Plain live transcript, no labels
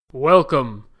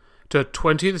Welcome to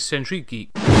 20th Century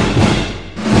Geek.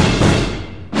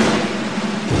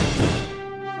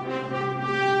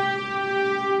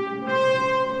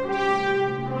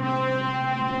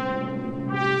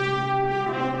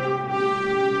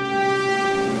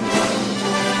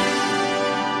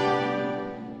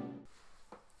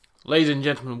 Ladies and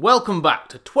gentlemen, welcome back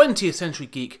to 20th Century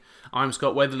Geek. I'm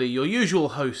Scott Weatherly, your usual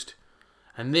host,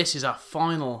 and this is our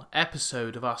final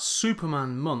episode of our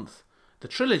Superman month. The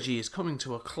trilogy is coming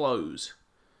to a close.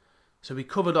 So we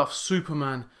covered off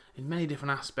Superman in many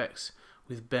different aspects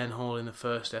with Ben Hall in the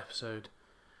first episode.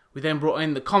 We then brought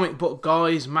in the comic book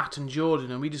guys, Matt and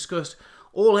Jordan, and we discussed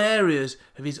all areas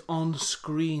of his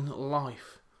on-screen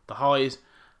life, the highs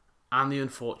and the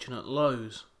unfortunate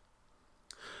lows.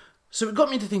 So it got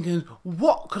me to thinking,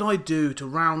 what could I do to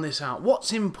round this out?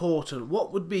 What's important?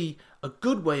 What would be a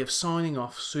good way of signing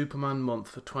off Superman month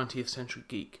for 20th Century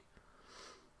Geek?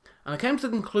 And I came to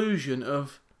the conclusion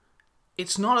of,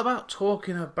 it's not about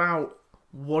talking about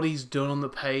what he's done on the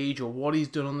page or what he's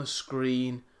done on the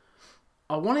screen.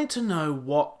 I wanted to know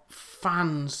what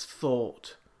fans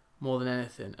thought more than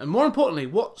anything. And more importantly,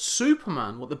 what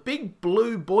Superman, what the big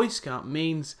blue Boy Scout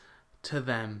means to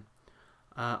them.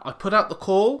 I put out the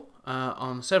call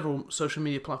on several social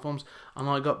media platforms, and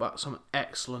I got back some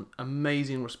excellent,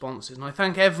 amazing responses. And I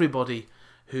thank everybody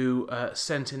who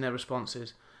sent in their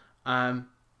responses.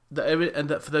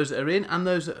 That for those that are in, and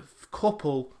those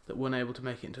couple that weren't able to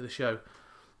make it into the show.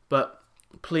 But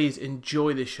please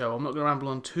enjoy this show. I'm not going to ramble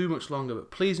on too much longer,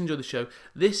 but please enjoy the show.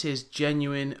 This is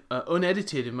genuine,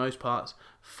 unedited in most parts,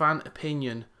 fan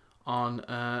opinion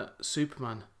on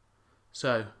Superman.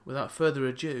 So, without further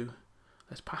ado,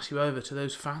 let's pass you over to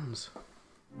those fans.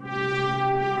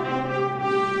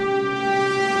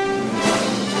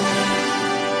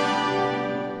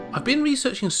 I've been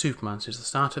researching Superman since the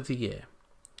start of the year.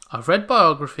 I've read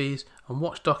biographies and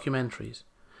watched documentaries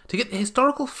to get the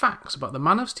historical facts about the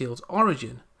Man of Steel's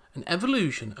origin and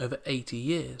evolution over 80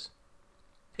 years.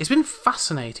 It's been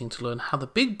fascinating to learn how the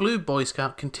big blue Boy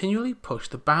Scout continually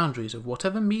pushed the boundaries of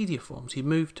whatever media forms he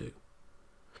moved to.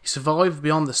 He survived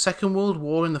beyond the Second World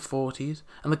War in the 40s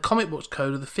and the comic books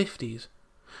code of the 50s.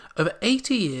 Over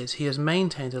 80 years he has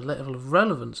maintained a level of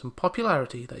relevance and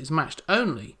popularity that is matched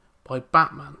only by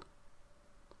Batman.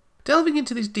 Delving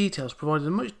into these details provided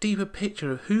a much deeper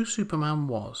picture of who Superman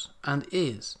was and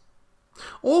is.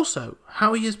 Also,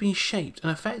 how he has been shaped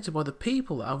and affected by the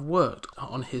people that have worked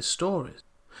on his stories.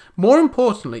 More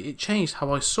importantly, it changed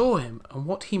how I saw him and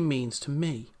what he means to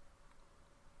me.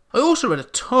 I also read a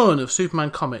ton of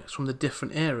Superman comics from the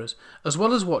different eras, as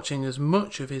well as watching as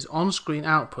much of his on-screen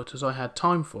output as I had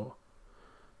time for.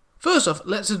 First off,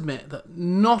 let's admit that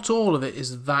not all of it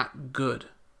is that good.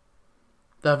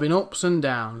 There have been ups and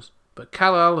downs, but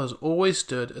Kal-El has always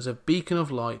stood as a beacon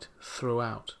of light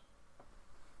throughout.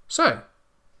 So,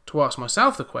 to ask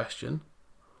myself the question,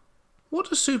 what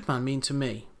does Superman mean to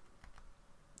me?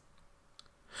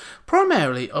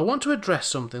 Primarily, I want to address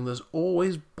something that's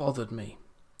always bothered me.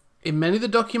 In many of the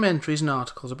documentaries and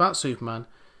articles about Superman,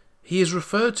 he is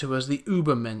referred to as the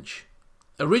Übermensch,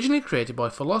 originally created by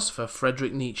philosopher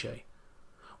Friedrich Nietzsche.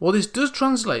 While this does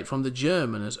translate from the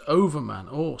German as Overman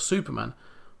or Superman,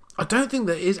 I don't think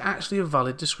there is actually a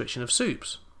valid description of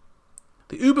Supes.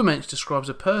 The Übermensch describes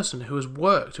a person who has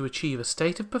worked to achieve a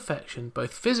state of perfection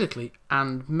both physically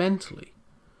and mentally.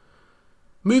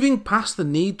 Moving past the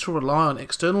need to rely on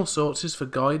external sources for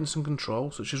guidance and control,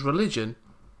 such as religion.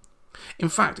 In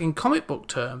fact, in comic book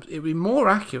terms, it would be more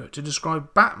accurate to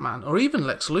describe Batman or even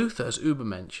Lex Luthor as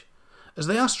Übermensch, as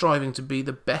they are striving to be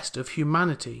the best of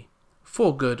humanity,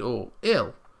 for good or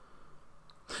ill.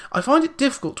 I find it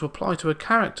difficult to apply to a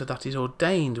character that is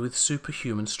ordained with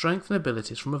superhuman strength and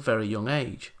abilities from a very young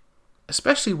age,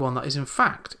 especially one that is in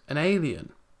fact an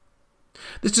alien.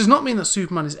 This does not mean that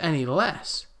Superman is any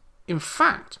less. In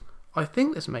fact, I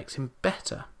think this makes him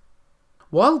better.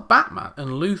 While Batman and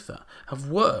Luthor have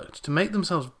worked to make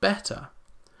themselves better,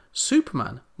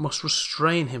 Superman must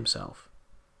restrain himself.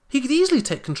 He could easily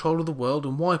take control of the world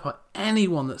and wipe out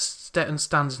anyone that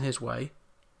stands in his way,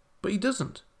 but he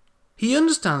doesn't. He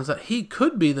understands that he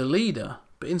could be the leader,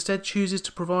 but instead chooses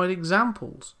to provide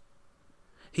examples.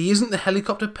 He isn't the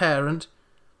helicopter parent.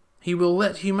 He will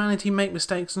let humanity make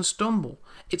mistakes and stumble.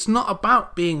 It's not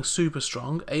about being super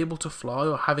strong, able to fly,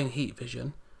 or having heat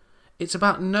vision. It's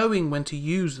about knowing when to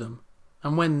use them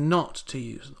and when not to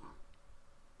use them.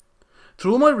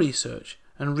 Through all my research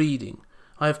and reading,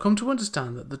 I have come to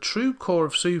understand that the true core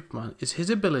of Superman is his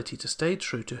ability to stay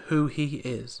true to who he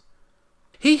is.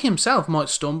 He himself might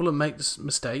stumble and make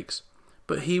mistakes,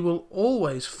 but he will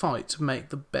always fight to make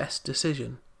the best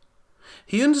decision.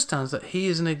 He understands that he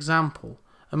is an example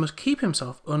and must keep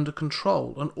himself under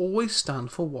control and always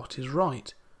stand for what is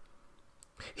right.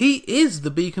 He is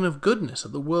the beacon of goodness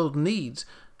that the world needs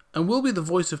and will be the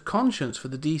voice of conscience for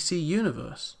the DC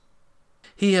universe.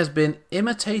 He has been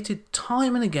imitated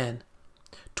time and again,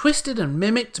 twisted and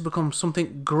mimicked to become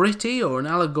something gritty or an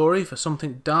allegory for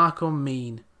something dark or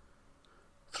mean.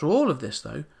 Through all of this,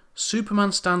 though,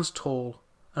 Superman stands tall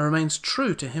and remains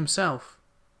true to himself.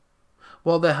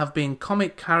 While there have been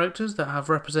comic characters that have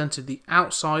represented the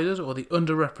outsiders or the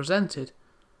underrepresented,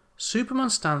 Superman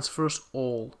stands for us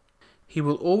all. He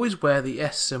will always wear the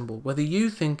S symbol, whether you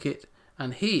think it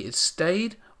and he is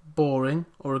staid, boring,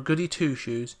 or a goody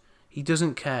two-shoes. He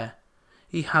doesn't care.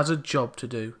 He has a job to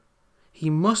do. He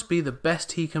must be the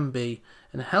best he can be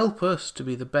and help us to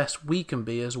be the best we can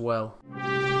be as well.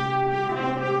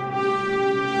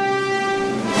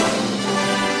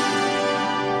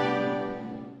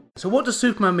 So what does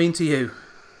Superman mean to you?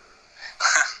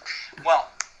 Well,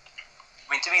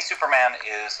 to me, Superman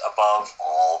is above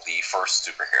all the first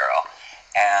superhero.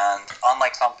 And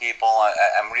unlike some people,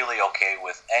 I'm really okay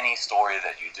with any story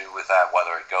that you do with that,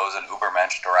 whether it goes in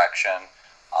Ubermensch direction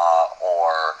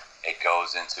or it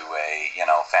goes into a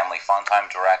family fun time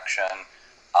direction.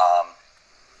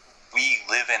 We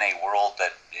live in a world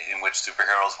in which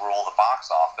superheroes rule the box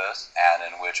office, and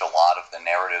in which a lot of the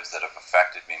narratives that have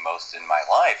affected me most in my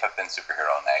life have been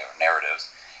superhero narratives.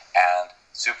 And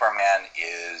Superman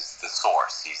is the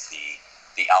source. He's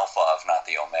the alpha, if not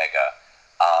the omega.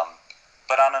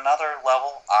 But on another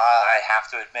level, I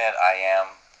have to admit I am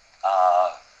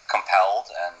compelled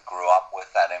and grew up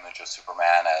with that image of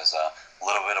Superman as a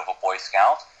little bit of a Boy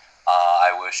Scout.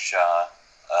 I wish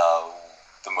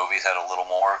the movies had a little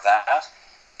more of that.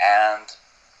 And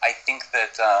I think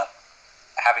that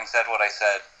having said what I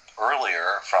said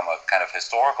earlier from a kind of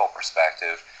historical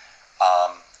perspective,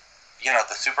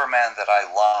 the Superman that I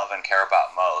love and care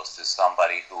about most is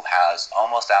somebody who has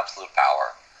almost absolute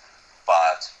power,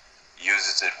 but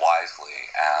uses it wisely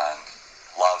and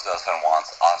loves us and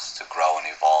wants us to grow and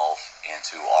evolve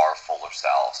into our fuller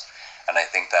selves. And I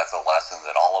think that's a lesson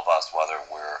that all of us, whether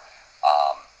we're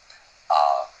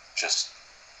just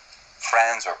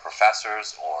friends or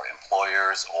professors or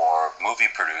employers or movie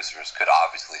producers, could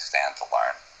obviously stand to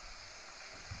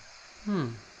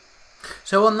learn.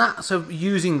 So on that,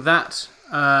 using that,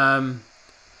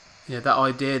 that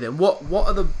idea, then what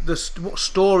are what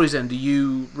stories then do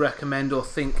you recommend or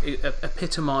think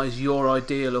epitomise your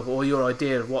ideal of, or your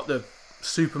idea of what the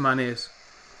Superman is?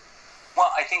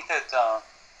 Well, I think that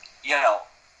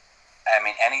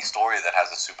any story that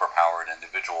has a superpowered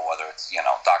individual, whether it's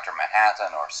Dr.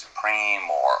 Manhattan or Supreme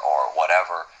or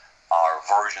whatever, are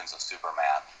versions of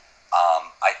Superman.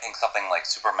 I think something like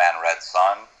Superman Red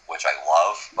Sun, which I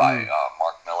love, by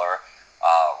Mark Miller,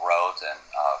 wrote, and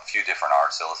a few different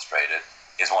arts illustrated,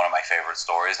 is one of my favorite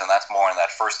stories, and that's more in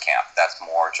that first camp. That's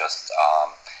more just,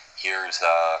 here's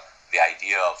the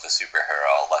idea of the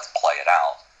superhero, let's play it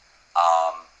out.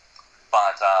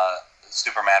 But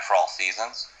Superman for All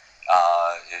Seasons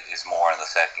is more in the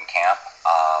second camp.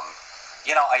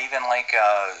 I even like,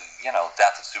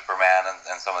 Death of Superman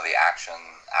and some of the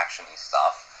action-y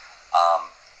stuff.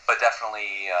 But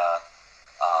definitely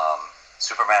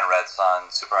Superman Red Sun,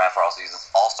 Superman for All Seasons,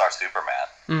 All-Star Superman.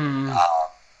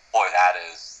 Boy, that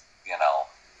is,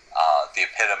 the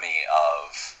epitome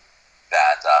of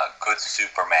that good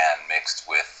Superman mixed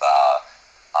with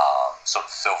sort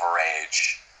of Silver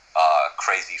Age,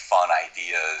 crazy fun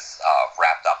ideas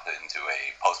wrapped up into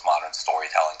a postmodern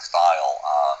storytelling style.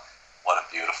 What a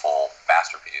beautiful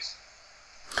masterpiece.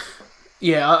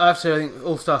 Yeah, I have to say, I think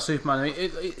All-Star Superman, I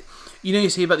mean, you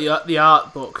see about the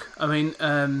art book. I mean,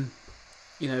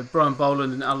 Brian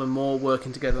Boland and Alan Moore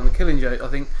working together on The Killing Joke. I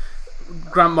think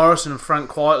Grant Morrison and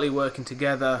Frank Quitely working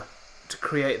together to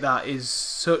create that is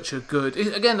such a good...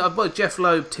 Again, both Jeff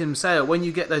Loeb, Tim Sale, when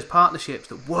you get those partnerships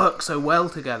that work so well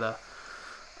together,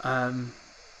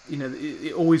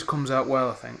 it always comes out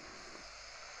well, I think.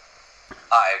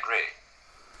 I agree.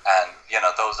 And,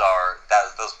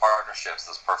 those partnerships,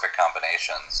 those perfect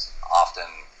combinations, often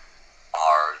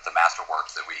are the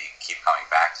masterworks that we keep coming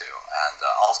back to. And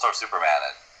All-Star Superman,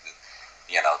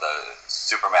 the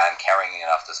Superman caring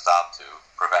enough to stop to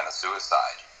prevent a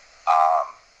suicide,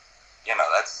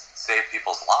 that's saved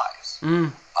people's lives.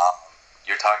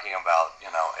 You're talking about,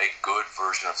 a good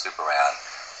version of Superman,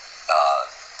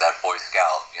 that Boy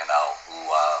Scout, who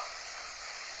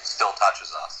still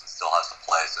touches us and still has a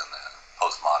place in the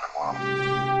postmodern world.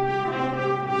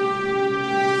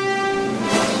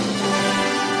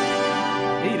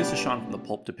 Hey, this is Sean from The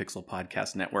Pulp to Pixel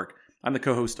podcast network. I'm the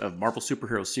co-host of Marvel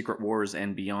Superheroes Secret Wars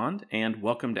and Beyond, and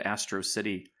welcome to Astro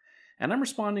City. And I'm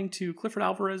responding to Clifford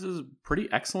Alvarez's pretty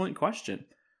excellent question.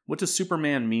 What does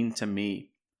Superman mean to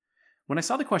me? When I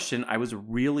saw the question, I was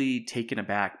really taken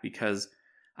aback because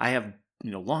I have,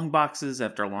 long boxes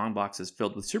after long boxes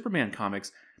filled with Superman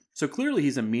comics, so clearly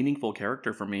he's a meaningful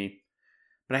character for me.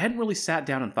 But I hadn't really sat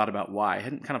down and thought about why. I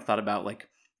hadn't kind of thought about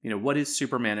what is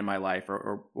Superman in my life,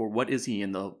 or what is he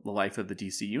in the life of the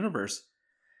DC universe?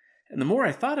 And the more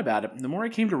I thought about it, the more I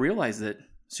came to realize that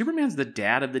Superman's the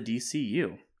dad of the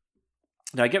DCU.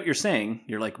 Now, I get what you're saying.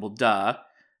 You're like, well, duh.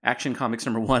 Action Comics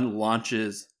 #1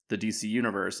 launches the DC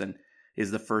universe and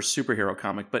is the first superhero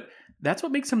comic, but that's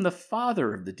what makes him the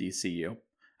father of the DCU.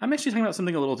 I'm actually talking about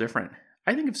something a little different.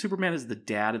 I think of Superman as the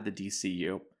dad of the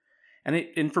DCU.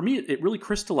 And for me, it really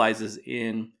crystallizes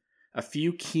in a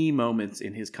few key moments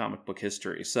in his comic book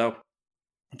history. So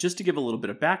just to give a little bit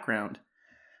of background,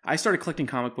 I started collecting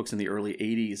comic books in the early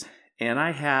 80s, and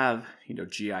I have,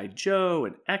 G.I. Joe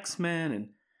and X-Men, and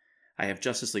I have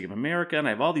Justice League of America, and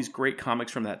I have all these great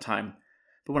comics from that time.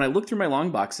 But when I look through my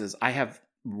long boxes, I have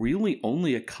really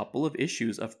only a couple of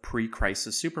issues of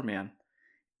pre-Crisis Superman.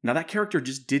 Now, that character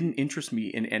just didn't interest me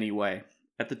in any way.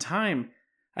 At the time,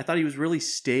 I thought he was really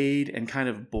staid and kind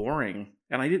of boring,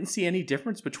 and I didn't see any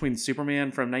difference between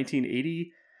Superman from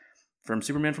 1980 from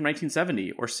Superman from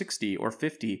 1970 or 60 or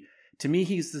 50. To me,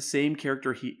 he's the same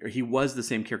character. He was the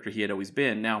same character he had always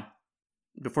been. Now,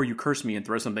 before you curse me and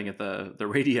throw something at the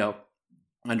radio,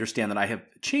 understand that I have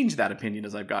changed that opinion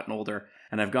as I've gotten older,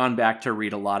 and I've gone back to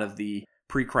read a lot of the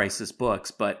pre-Crisis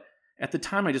books, but at the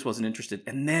time I just wasn't interested.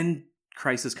 And then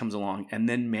Crisis comes along, and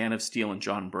then Man of Steel and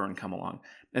John Byrne come along.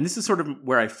 And this is sort of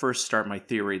where I first start my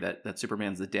theory that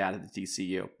Superman's the dad of the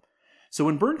DCU. So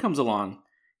when Byrne comes along,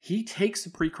 he takes the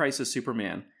pre-Crisis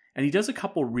Superman, and he does a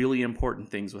couple really important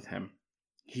things with him.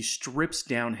 He strips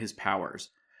down his powers.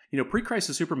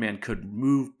 Pre-Crisis Superman could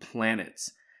move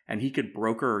planets, and he could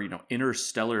broker,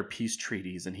 interstellar peace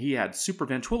treaties, and he had super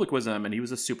ventriloquism, and he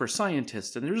was a super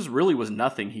scientist, and there just really was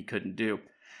nothing he couldn't do.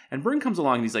 And Byrne comes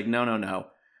along, and he's like, no.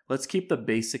 Let's keep the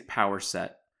basic power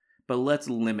set, but let's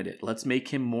limit it. Let's make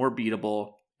him more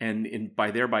beatable and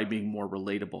thereby being more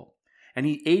relatable. And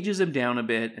he ages him down a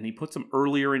bit, and he puts him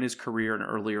earlier in his career and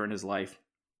earlier in his life.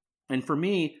 And for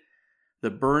me, the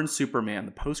Byrne Superman,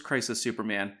 the post-Crisis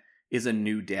Superman, is a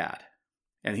new dad.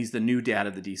 And he's the new dad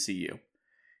of the DCU.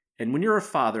 And when you're a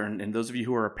father, and those of you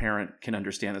who are a parent can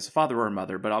understand this, a father or a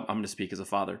mother, but I'm going to speak as a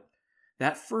father,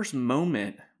 that first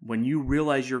moment when you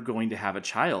realize you're going to have a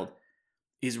child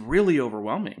is really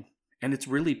overwhelming, and it's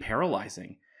really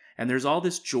paralyzing. And there's all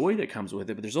this joy that comes with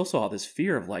it, but there's also all this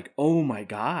fear of oh my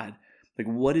God,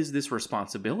 what is this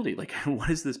responsibility?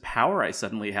 What is this power I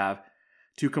suddenly have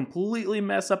to completely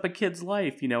mess up a kid's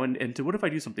life, and to what if I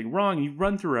do something wrong? You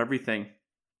run through everything.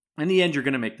 In the end, you're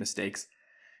going to make mistakes,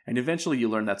 and eventually you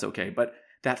learn that's okay. But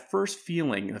that first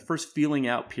feeling, the first feeling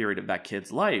out period of that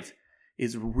kid's life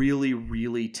is really,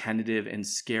 really tentative and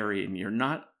scary, and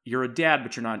you're a dad,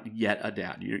 but you're not yet a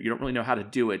dad. You don't really know how to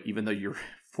do it, even though you're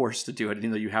forced to do it,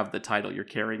 even though you have the title, you're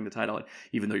carrying the title,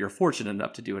 even though you're fortunate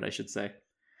enough to do it, I should say.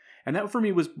 And that for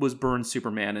me was Byrne's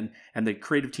Superman, and the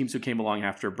creative teams who came along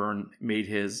after Byrne made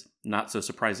his not so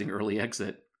surprising early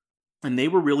exit. And they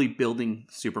were really building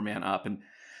Superman up, and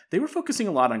they were focusing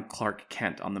a lot on Clark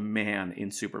Kent, on the man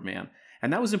in Superman.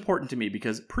 And that was important to me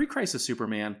because pre-Crisis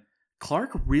Superman,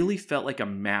 Clark really felt like a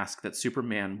mask that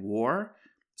Superman wore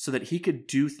so that he could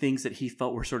do things that he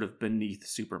felt were sort of beneath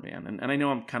Superman. And I know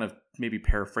I'm kind of maybe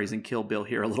paraphrasing Kill Bill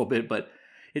here a little bit, but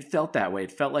it felt that way.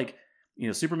 It felt like,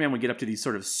 Superman would get up to these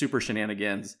sort of super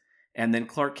shenanigans, and then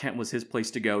Clark Kent was his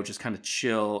place to go, just kind of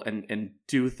chill and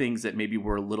do things that maybe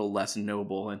were a little less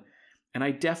noble. And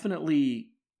I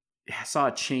definitely saw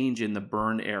a change in the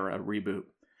Byrne era reboot,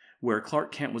 where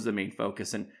Clark Kent was the main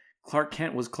focus, and Clark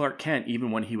Kent was Clark Kent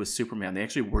even when he was Superman. They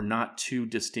actually were not two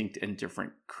distinct and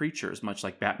different creatures, much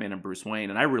like Batman and Bruce Wayne.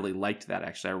 And I really liked that,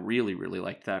 actually. I really, really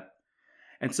liked that.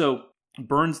 And so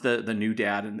Byrne's the new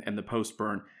dad and the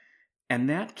post-Byrne. And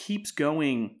that keeps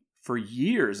going for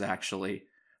years, actually,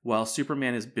 while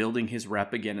Superman is building his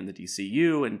rep again in the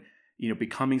DCU and,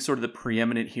 becoming sort of the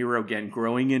preeminent hero again,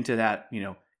 growing into that,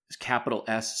 capital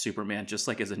S Superman, just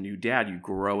like as a new dad, you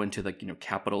grow into the,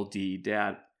 capital D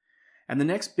dad. And the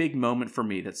next big moment for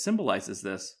me that symbolizes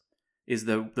this is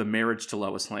the marriage to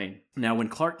Lois Lane. Now, when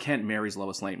Clark Kent marries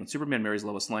Lois Lane, when Superman marries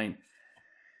Lois Lane,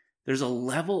 there's a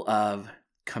level of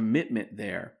commitment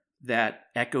there that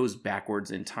echoes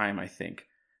backwards in time, I think,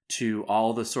 to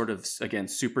all the sort of, again,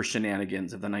 super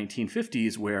shenanigans of the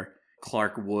 1950s where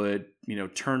Clark would,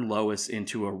 turn Lois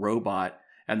into a robot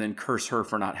and then curse her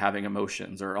for not having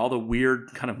emotions, or all the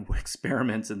weird kind of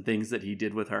experiments and things that he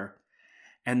did with her.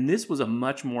 And this was a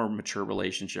much more mature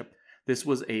relationship. This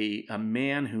was a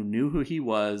man who knew who he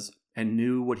was and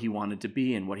knew what he wanted to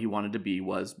be, and what he wanted to be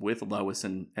was with Lois,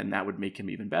 and that would make him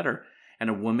even better. And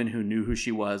a woman who knew who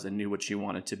she was and knew what she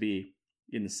wanted to be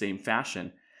in the same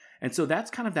fashion. And so that's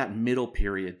kind of that middle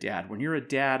period dad. When you're a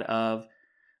dad of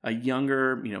a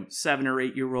younger, 7 or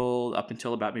 8 year old up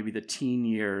until about maybe the teen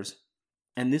years,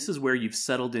 and this is where you've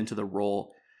settled into the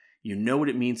role. You know what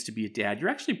it means to be a dad. You're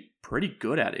actually pretty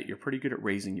good at it. You're pretty good at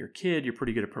raising your kid. You're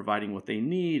pretty good at providing what they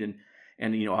need, and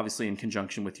obviously in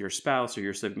conjunction with your spouse or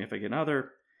your significant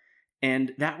other.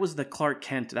 And that was the Clark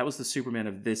Kent, that was the Superman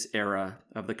of this era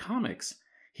of the comics.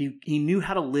 He knew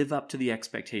how to live up to the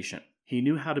expectation. He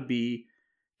knew how to be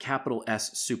capital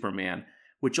S Superman,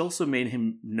 which also made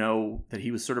him know that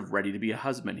he was sort of ready to be a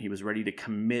husband. He was ready to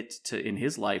commit to, in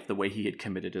his life, the way he had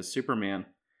committed as Superman.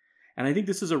 And I think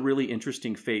this is a really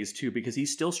interesting phase too, because he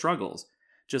still struggles,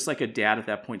 just like a dad at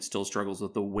that point still struggles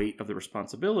with the weight of the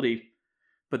responsibility,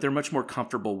 but they're much more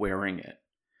comfortable wearing it.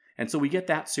 And so we get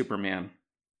that Superman,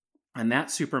 and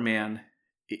that Superman,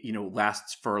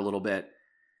 lasts for a little bit.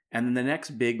 And then the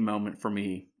next big moment for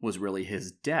me was really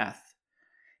his death.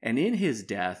 And in his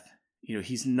death,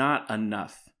 he's not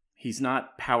enough. He's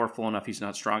not powerful enough. He's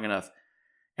not strong enough.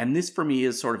 And this for me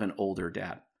is sort of an older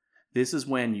dad. This is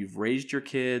when you've raised your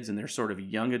kids and they're sort of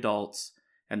young adults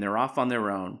and they're off on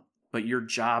their own, but your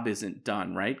job isn't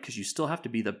done, right? Because you still have to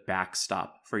be the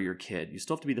backstop for your kid. You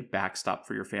still have to be the backstop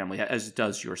for your family, as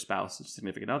does your spouse and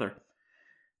significant other.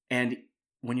 And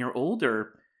when you're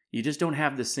older, you just don't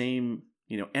have the same,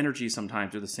 energy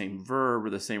sometimes, or the same verve, or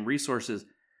the same resources.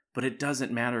 But it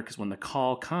doesn't matter, because when the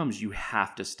call comes, you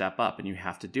have to step up and you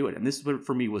have to do it. And this is what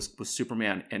for me was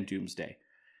Superman and Doomsday.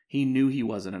 He knew he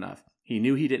wasn't enough. He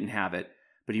knew he didn't have it,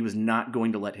 but he was not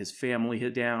going to let his family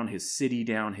down, his city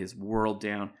down, his world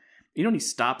down. When he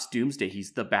stops Doomsday,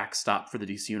 he's the backstop for the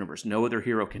DC Universe. No other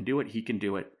hero can do it. He can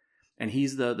do it. And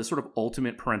he's the sort of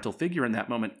ultimate parental figure in that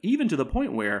moment, even to the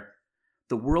point where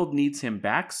the world needs him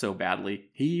back so badly,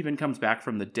 he even comes back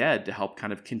from the dead to help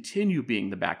kind of continue being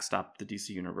the backstop of the DC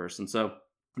Universe. And so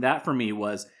that for me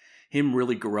was him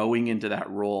really growing into that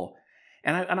role.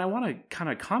 And I want to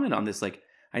kind of comment on this. Like,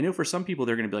 I know for some people,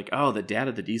 they're going to be like, oh, the dad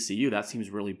of the DCU, that seems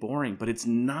really boring. But it's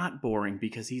not boring,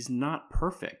 because he's not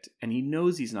perfect. And he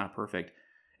knows he's not perfect.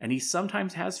 And he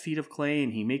sometimes has feet of clay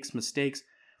and he makes mistakes.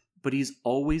 But he's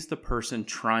always the person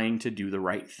trying to do the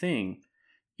right thing,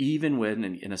 even when,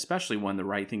 and especially when the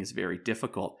right thing is very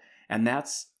difficult. And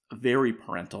that's very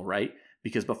parental, right?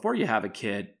 Because before you have a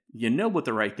kid, you know what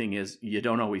the right thing is. You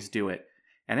don't always do it.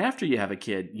 And after you have a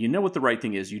kid, you know what the right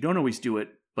thing is. You don't always do it,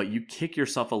 but you kick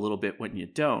yourself a little bit when you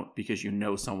don't, because you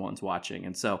know someone's watching.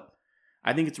 And so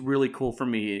I think it's really cool for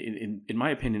me. In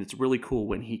my opinion, it's really cool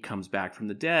when he comes back from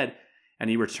the dead and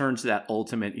he returns to that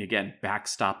ultimate, again,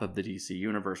 backstop of the DC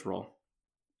Universe role.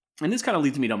 And this kind of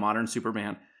leads me to modern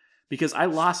Superman, because I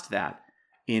lost that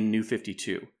in New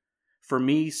 52. For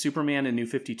me, Superman in New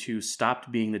 52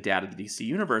 stopped being the dad of the DC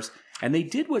Universe, and they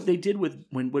did what they did with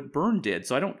what Byrne did.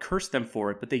 So I don't curse them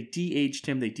for it, but they de-aged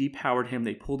him, they depowered him,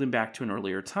 they pulled him back to an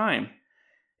earlier time.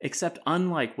 Except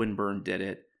unlike when Byrne did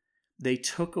it, they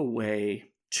took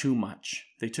away too much.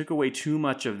 They took away too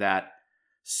much of that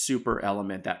super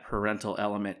element, that parental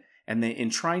element, and in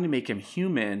trying to make him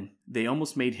human, they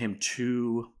almost made him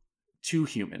too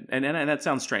human. And that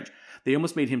sounds strange. They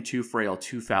almost made him too frail,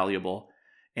 too fallible.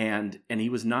 And he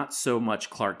was not so much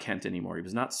Clark Kent anymore. He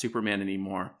was not Superman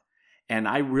anymore. And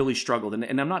I really struggled.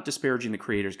 And I'm not disparaging the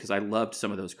creators, because I loved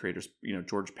some of those creators,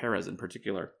 George Perez in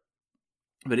particular.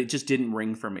 But it just didn't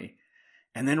ring for me.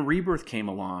 And then Rebirth came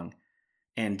along,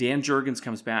 and Dan Jurgens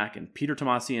comes back, and Peter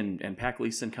Tomasi and Pat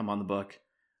Gleason come on the book.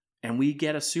 And we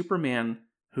get a Superman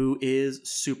who is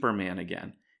Superman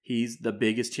again. He's the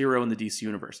biggest hero in the DC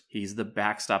Universe. He's the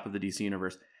backstop of the DC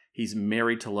Universe. He's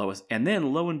married to Lois. And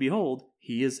then, lo and behold,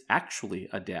 he is actually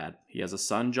a dad. He has a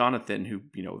son, Jonathan, who,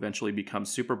 eventually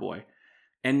becomes Superboy.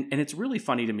 And it's really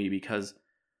funny to me, because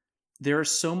there is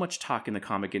so much talk in the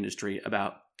comic industry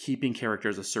about keeping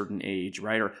characters a certain age,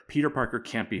 right? Or Peter Parker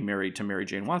can't be married to Mary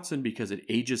Jane Watson because it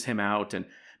ages him out and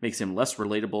makes him less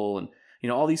relatable,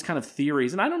 and all these kind of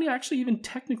theories. And I don't actually even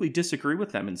technically disagree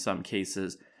with them in some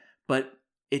cases, but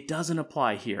it doesn't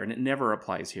apply here, and it never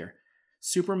applies here.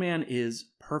 Superman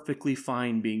is perfectly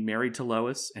fine being married to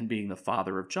Lois and being the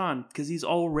father of John, because he's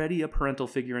already a parental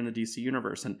figure in the DC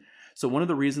Universe. And so one of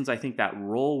the reasons I think that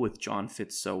role with John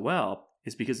fits so well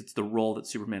is because it's the role that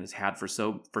Superman has had for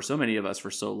so many of us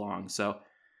for so long. So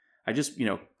I just,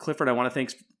 Clifford, I want to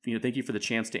thank you for the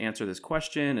chance to answer this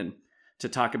question and to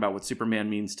talk about what Superman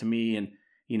means to me. And,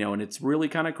 and it's really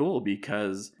kind of cool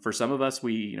because for some of us,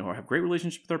 we, have great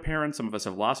relationships with our parents. Some of us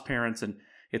have lost parents. And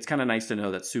it's kind of nice to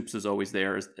know that Supes is always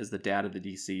there as the dad of the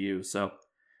DCU. So,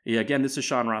 yeah, again, this is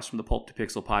Sean Ross from the Pulp to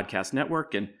Pixel Podcast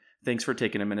Network. And thanks for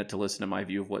taking a minute to listen to my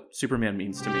view of what Superman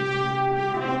means to me.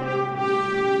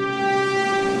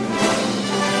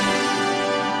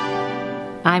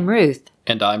 I'm Ruth.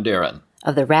 And I'm Darren.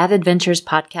 Of the Rad Adventures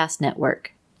Podcast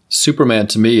Network. Superman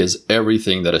to me is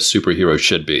everything that a superhero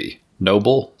should be.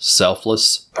 Noble,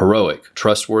 selfless, heroic,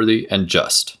 trustworthy, and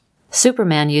just.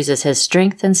 Superman uses his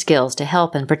strength and skills to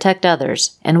help and protect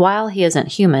others, and while he isn't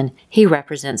human, he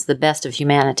represents the best of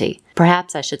humanity.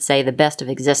 Perhaps I should say the best of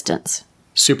existence.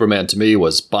 Superman to me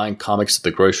was buying comics at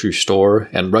the grocery store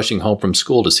and rushing home from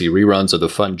school to see reruns of the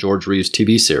fun George Reeves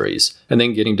TV series, and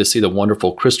then getting to see the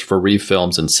wonderful Christopher Reeve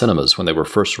films in cinemas when they were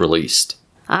first released.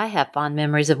 I have fond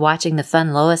memories of watching the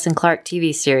fun Lois and Clark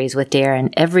TV series with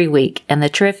Darren every week and the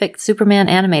terrific Superman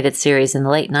animated series in the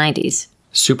late 90s.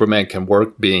 Superman can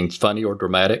work being funny or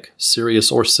dramatic,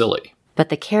 serious or silly. But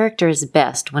the character is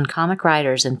best when comic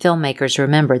writers and filmmakers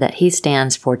remember that he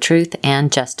stands for truth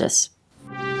and justice.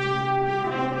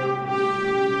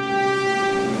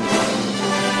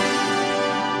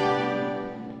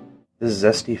 This is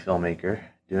SD Filmmaker,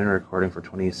 doing a recording for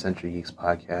 20th Century Geeks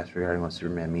podcast regarding what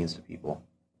Superman means to people.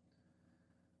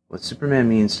 What Superman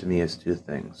means to me is two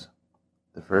things.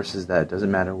 The first is that it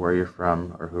doesn't matter where you're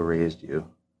from or who raised you,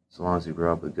 so long as you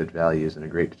grow up with good values and a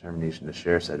great determination to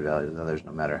share said values with others,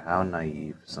 no matter how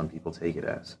naive some people take it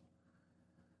as.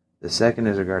 The second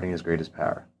is regarding his greatest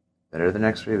power. Better than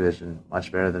X-ray vision,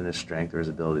 much better than his strength or his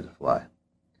ability to fly.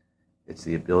 It's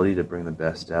the ability to bring the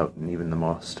best out in even the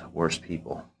most worst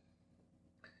people.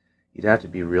 You'd have to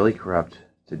be really corrupt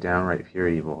to downright pure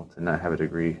evil to not have a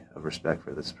degree of respect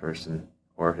for this person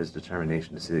or his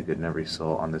determination to see the good in every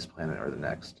soul on this planet or the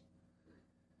next.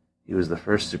 He was the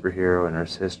first superhero in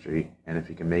Earth's history, and if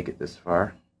he can make it this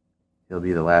far, he'll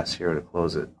be the last hero to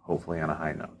close it, hopefully on a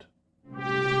high note.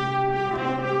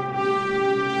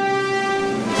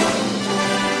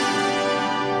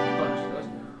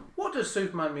 What does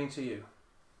Superman mean to you?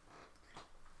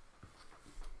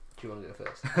 Do you want to go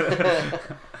first?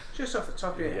 Just off the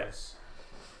top of your head. Yes.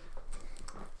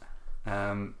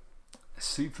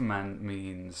 Superman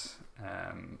means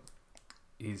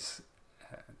he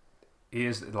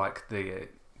is like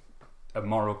a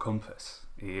moral compass.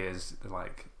 He's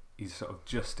sort of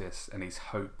justice and he's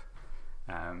hope.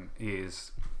 He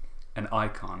is an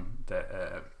icon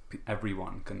that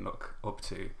everyone can look up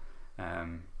to,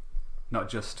 not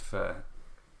just for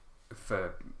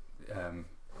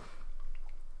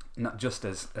not just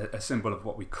as a symbol of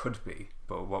what we could be,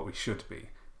 but what we should be.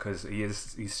 Because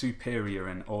he's superior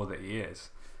in all that he is,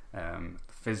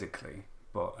 physically.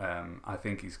 But I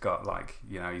think he's got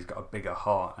he's got a bigger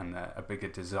heart and a bigger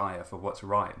desire for what's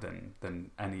right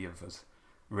than any of us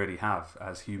really have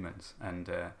as humans. And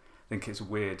I think it's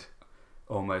weird,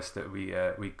 almost, that we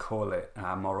call it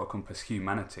our moral compass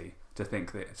humanity, to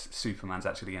think that Superman's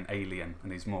actually an alien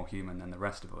and he's more human than the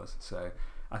rest of us. So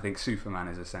I think Superman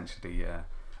is essentially a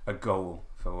goal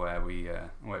for where we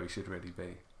should really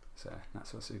be. So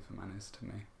that's what Superman is to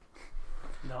me.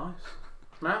 Nice.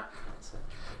 Matt? That's a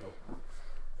little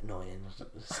annoying,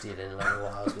 stealing a little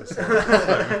while I was going to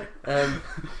say.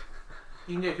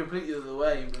 You can go completely the other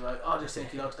way and be like, I just think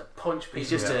he likes to punch people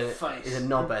He's just in the face. He's a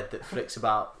knobhead that flicks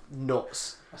about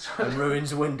nuts and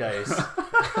ruins windows.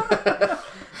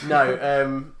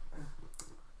 No,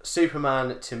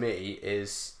 Superman to me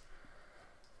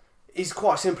he's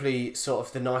quite simply sort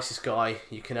of the nicest guy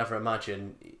you can ever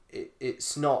imagine.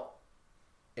 It's not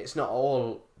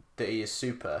all that he is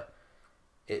super.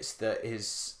 It's that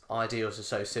his ideals are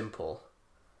so simple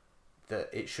that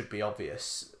it should be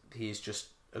obvious. He's just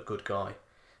a good guy,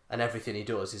 and everything he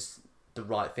does is the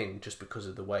right thing just because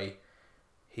of the way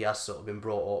he has sort of been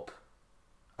brought up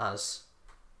as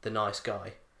the nice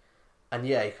guy. And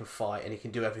yeah, he can fight and he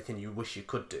can do everything you wish you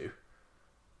could do,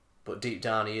 but deep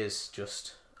down he is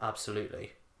just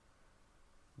absolutely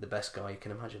the best guy you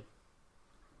can imagine.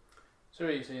 So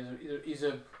he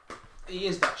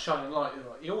is that shining light.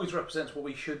 He always represents what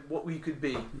we could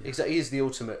be. Exactly, he is the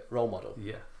ultimate role model.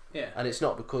 Yeah. And it's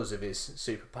not because of his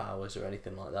superpowers or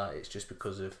anything like that. It's just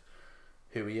because of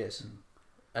who he is.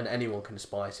 And anyone can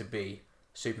aspire to be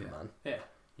Superman. Yeah.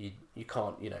 You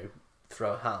can't,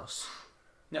 throw a house.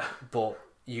 No. But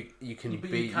you can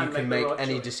make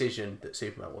any decision that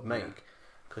Superman would make,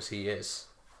 because he is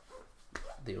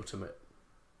the ultimate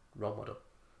role model.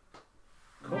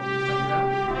 Cool. Thank you,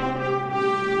 Darren.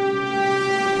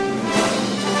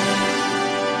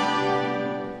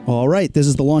 All right, this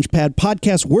is the Launchpad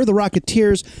Podcast. We're the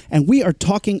Rocketeers, and we are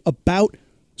talking about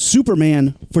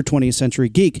Superman for 20th Century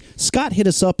Geek. Scott hit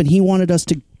us up, and he wanted us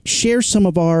to share some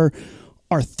of our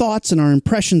thoughts and our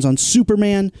impressions on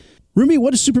Superman. Rumi,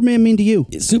 what does Superman mean to you?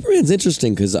 Superman's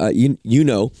interesting because you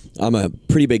know I'm a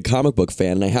pretty big comic book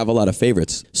fan, and I have a lot of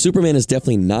favorites. Superman is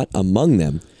definitely not among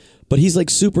them. But he's like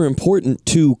super important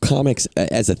to comics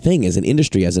as a thing, as an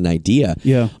industry, as an idea.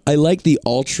 Yeah. I like the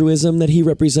altruism that he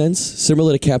represents,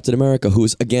 similar to Captain America,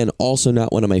 who's, again, also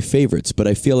not one of my favorites. But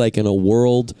I feel like in a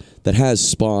world that has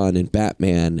Spawn and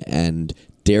Batman and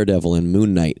Daredevil and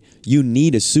Moon Knight, you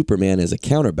need a Superman as a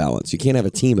counterbalance. You can't have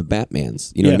a team of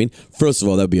Batmans. You know what I mean? First of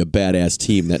all, that would be a badass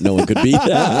team that no one could beat.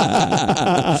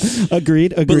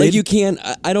 Agreed. But like you can't,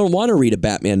 I don't want to read a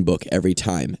Batman book every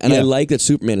time. And I like that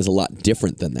Superman is a lot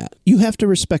different than that. You have to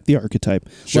respect the archetype.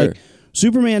 Sure. Like,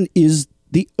 Superman is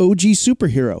the OG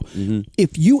superhero. Mm-hmm.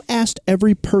 If you asked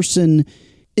every person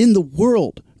in the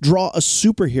world draw a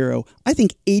superhero, I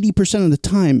think 80% of the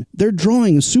time they're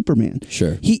drawing a Superman.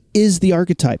 Sure. He is the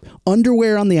archetype.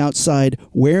 Underwear on the outside,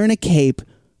 wearing a cape,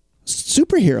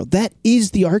 superhero. That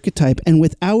is the archetype. And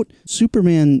without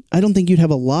Superman, I don't think you'd have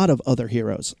a lot of other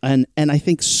heroes. And I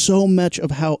think so much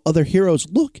of how other heroes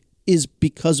look is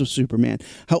because of Superman.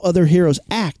 How other heroes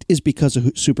act is because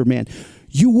of Superman.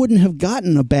 You wouldn't have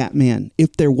gotten a Batman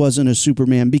if there wasn't a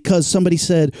Superman, because somebody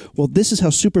said, well, this is how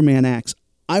Superman acts.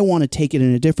 I want to take it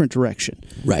in a different direction.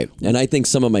 Right. And I think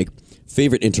some of my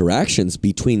favorite interactions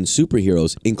between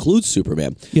superheroes include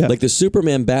Superman. Yeah. Like the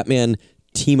Superman-Batman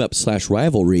team-up /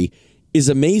 rivalry is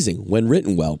amazing when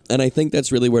written well. And I think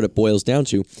that's really where it boils down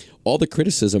to. All the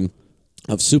criticism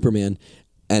of Superman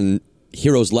and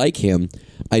heroes like him,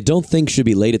 I don't think should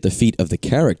be laid at the feet of the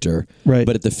character, right,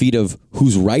 but at the feet of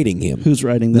who's writing him. Who's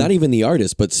writing them. Not even the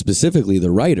artist, but specifically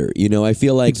the writer. You know, I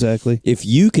feel like if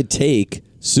you could take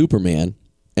Superman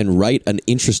and write an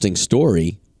interesting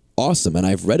story, awesome. And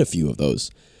I've read a few of those.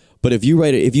 But if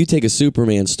you take a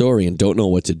Superman story and don't know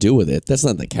what to do with it, that's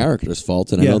not the character's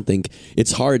fault. And I don't think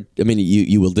it's hard. I mean,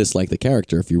 you will dislike the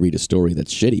character if you read a story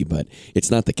that's shitty, but it's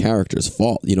not the character's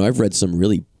fault. You know, I've read some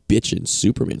really bitchin'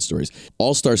 Superman stories.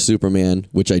 All-Star Superman,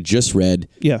 which I just read,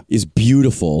 is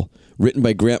beautiful. Written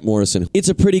by Grant Morrison. It's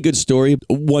a pretty good story,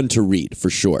 one to read, for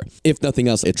sure. If nothing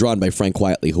else, it's drawn by Frank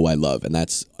Quitely, who I love, and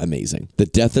that's amazing. The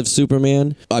Death of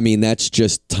Superman, I mean, that's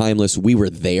just timeless. We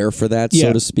were there for that,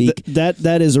 so to speak.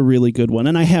 That is a really good one,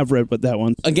 and I have read that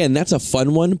one. Again, that's a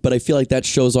fun one, but I feel like that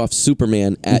shows off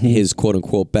Superman at his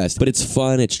quote-unquote best. But it's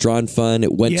fun, it's drawn fun,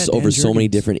 it went over so many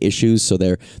different issues, so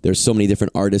there's so many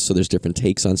different artists, so there's different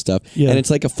takes on stuff. And it's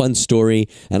like a fun story,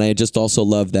 and I just also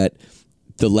love that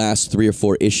the last 3 or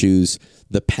 4 issues,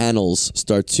 the panels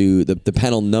start to, the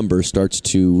panel number starts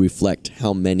to reflect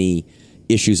how many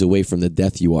issues away from the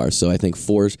death you are. So I think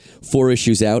four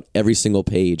issues out, every single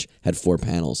page had 4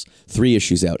 panels. 3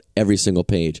 issues out, every single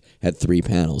page had 3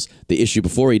 panels. The issue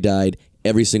before he died,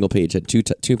 every single page had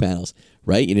two panels.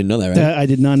 Right? You didn't know that, right? I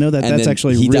did not know that. And that's then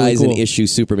actually he really dies cool. in issue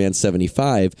Superman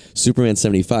 75. Superman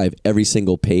 75, every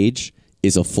single page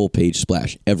is a full page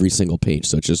splash, every single page.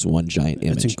 So it's just one giant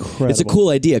image. That's incredible. It's a cool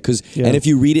idea because, and if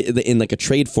you read it in like a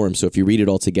trade form, so if you read it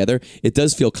all together, it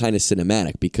does feel kind of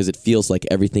cinematic because it feels like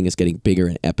everything is getting bigger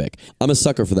and epic. I'm a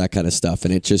sucker for that kind of stuff,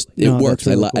 and it works.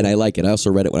 Really cool. And I like it. I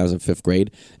also read it when I was in 5th grade,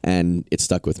 and it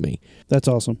stuck with me. That's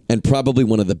awesome. And probably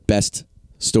one of the best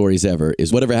stories ever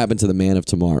is Whatever Happened to the Man of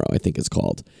Tomorrow, I think it's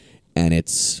called. And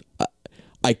it's,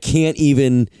 I can't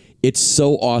even... It's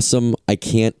so awesome. I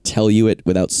can't tell you it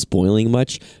without spoiling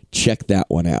much. Check that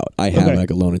one out. I have it. I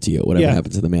can loan it to you. Whatever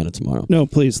Happened to the Man of Tomorrow. No,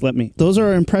 please let me. Those are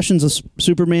our impressions of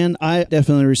Superman. I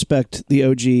definitely respect the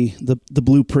OG, the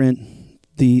blueprint,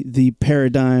 the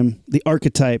paradigm, the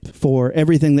archetype for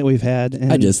everything that we've had.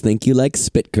 And I just think you like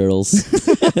spit curls.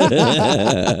 No,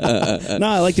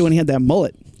 I liked it when he had that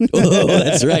mullet. Oh,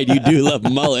 that's right. You do love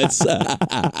mullets.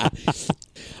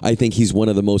 I think he's one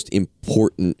of the most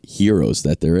important heroes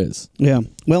that there is. Yeah.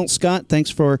 Well, Scott,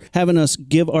 thanks for having us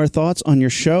give our thoughts on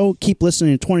your show. Keep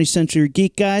listening to 20th Century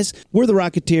Geek, guys. We're the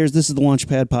Rocketeers. This is the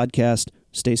Launchpad Podcast.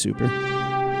 Stay super.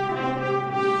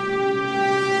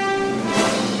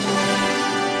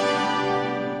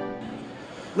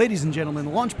 Ladies and gentlemen,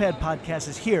 the Launchpad Podcast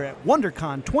is here at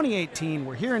WonderCon 2018.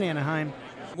 We're here in Anaheim.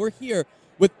 We're here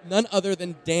with none other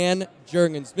than Dan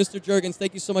Jurgens. Mr. Jurgens,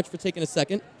 thank you so much for taking a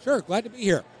second. Sure, glad to be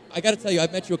here. I got to tell you,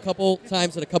 I've met you a couple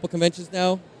times at a couple conventions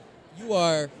now. You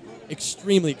are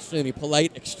extremely, extremely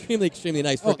polite, extremely, extremely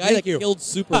nice. For a guy that killed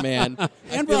Superman.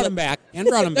 And brought him back.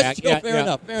 Fair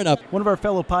enough. One of our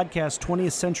fellow podcasts,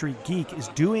 20th Century Geek, is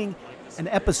doing an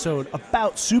episode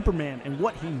about Superman and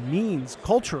what he means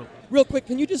culturally. Real quick,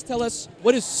 can you just tell us,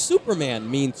 what does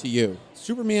Superman mean to you?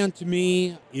 Superman to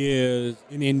me is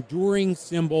an enduring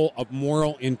symbol of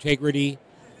moral integrity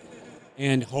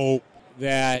and hope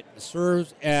that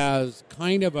serves as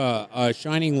kind of a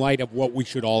shining light of what we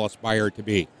should all aspire to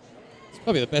be. It's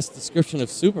probably the best description of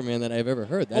Superman that I've ever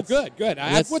heard. Good.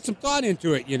 I put some thought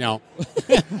into it, You've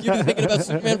been thinking about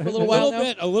Superman for a little while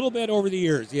now? A little bit over the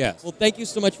years, yes. Well, thank you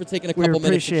so much for taking a couple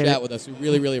minutes to chat with us. We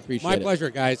really, really appreciate it. My pleasure,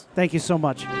 guys. Thank you so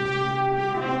much.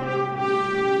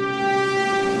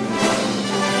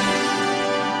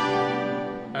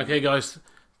 Okay, guys,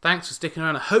 thanks for sticking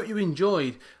around. I hope you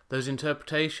enjoyed those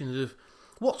interpretations of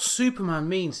what Superman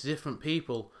means to different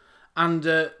people. And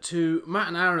to Matt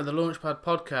and Aaron of the Launchpad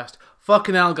podcast,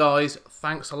 fucking hell, guys,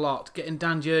 thanks a lot. Getting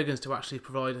Dan Jurgens to actually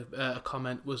provide a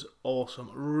comment was awesome.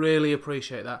 Really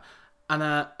appreciate that. And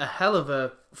a hell of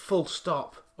a full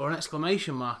stop or an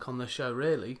exclamation mark on the show,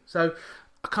 really. So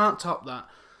I can't top that.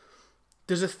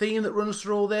 There's a theme that runs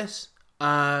through all this.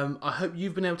 I hope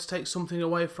you've been able to take something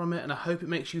away from it, and I hope it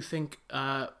makes you think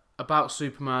about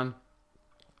Superman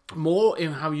more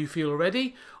in how you feel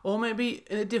already, or maybe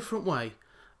in a different way.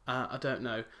 I don't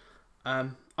know.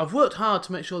 I've worked hard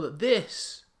to make sure that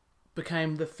this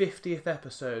became the 50th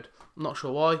episode. I'm not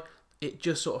sure why. It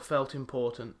just sort of felt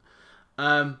important.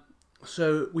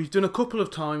 So we've done a couple of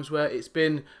times where it's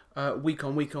been week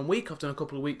on week on week. I've done a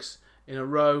couple of weeks in a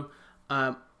row.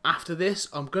 After this,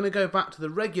 I'm going to go back to the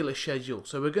regular schedule.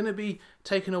 So we're going to be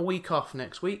taking a week off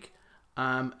next week.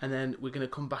 And then we're going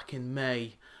to come back in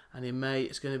May. And in May,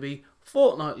 it's going to be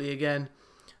fortnightly again.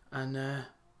 And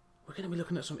we're going to be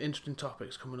looking at some interesting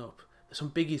topics coming up. There's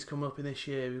some biggies coming up in this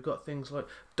year. We've got things like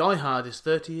Die Hard is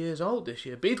 30 years old this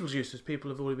year. Beetlejuice, as people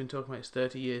have already been talking about, is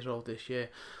 30 years old this year.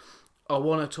 I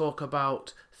want to talk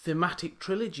about thematic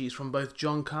trilogies from both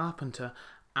John Carpenter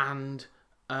and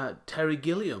Terry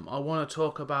Gilliam. I want to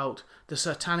talk about the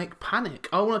Satanic Panic.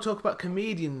 I want to talk about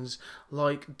comedians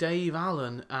like Dave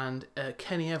Allen and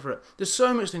Kenny Everett. There's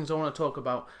so much things I want to talk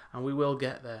about, and we will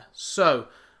get there. So,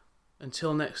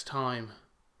 until next time,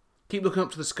 keep looking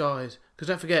up to the skies, because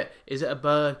don't forget, is it a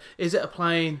bird? Is it a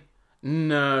plane?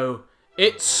 No,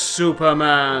 it's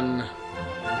Superman.